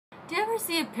Do you ever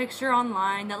see a picture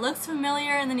online that looks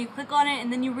familiar and then you click on it and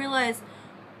then you realize,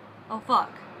 oh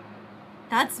fuck,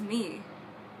 that's me.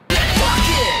 Fuck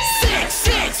it!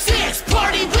 666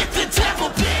 party with the devil,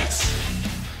 bitch!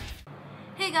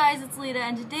 Hey guys, it's Lita,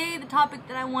 and today the topic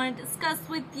that I want to discuss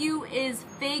with you is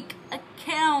fake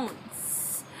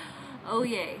accounts. Oh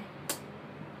yay.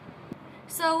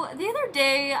 So the other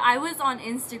day I was on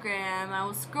Instagram, I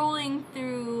was scrolling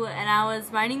through and I was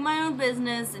minding my own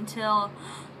business until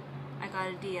I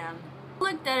got a DM. I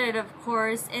looked at it, of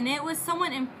course, and it was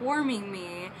someone informing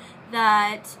me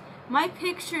that my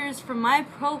pictures from my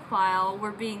profile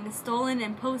were being stolen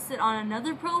and posted on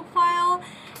another profile,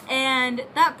 and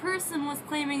that person was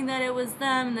claiming that it was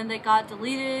them and then they got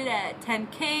deleted at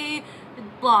 10K,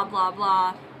 blah blah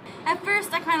blah. At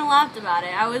first I kind of laughed about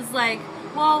it. I was like,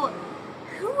 well,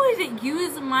 who would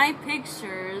use my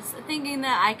pictures thinking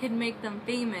that I could make them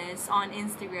famous on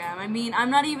Instagram? I mean,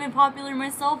 I'm not even popular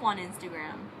myself on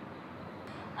Instagram.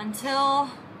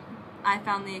 Until I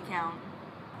found the account.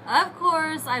 Of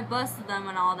course, I busted them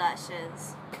and all that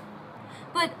shiz.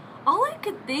 But all I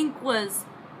could think was,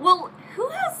 well, who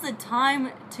has the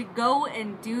time to go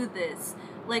and do this?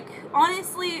 Like,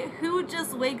 honestly, who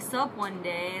just wakes up one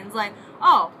day and is like,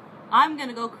 oh, I'm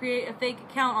gonna go create a fake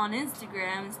account on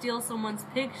Instagram and steal someone's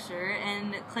picture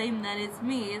and claim that it's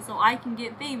me so I can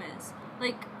get famous.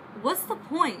 Like, what's the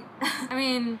point? I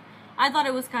mean, I thought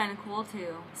it was kind of cool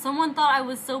too. Someone thought I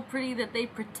was so pretty that they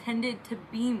pretended to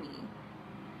be me.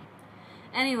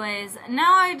 Anyways,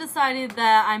 now I decided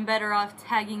that I'm better off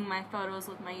tagging my photos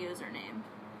with my username.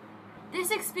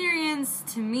 This experience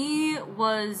to me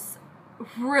was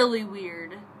really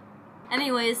weird.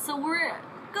 Anyways, so we're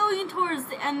going towards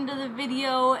the end of the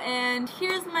video, and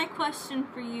here's my question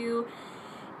for you,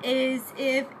 is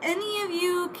if any of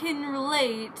you can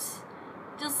relate,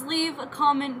 just leave a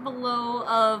comment below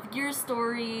of your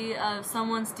story of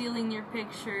someone stealing your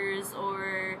pictures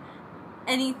or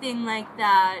anything like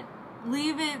that.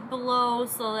 Leave it below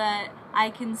so that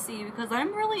I can see, because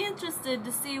I'm really interested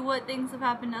to see what things have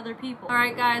happened to other people.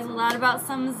 Alright guys, well that about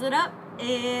sums it up,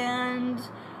 and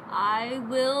I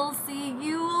will see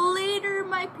you later,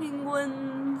 my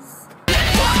penguins.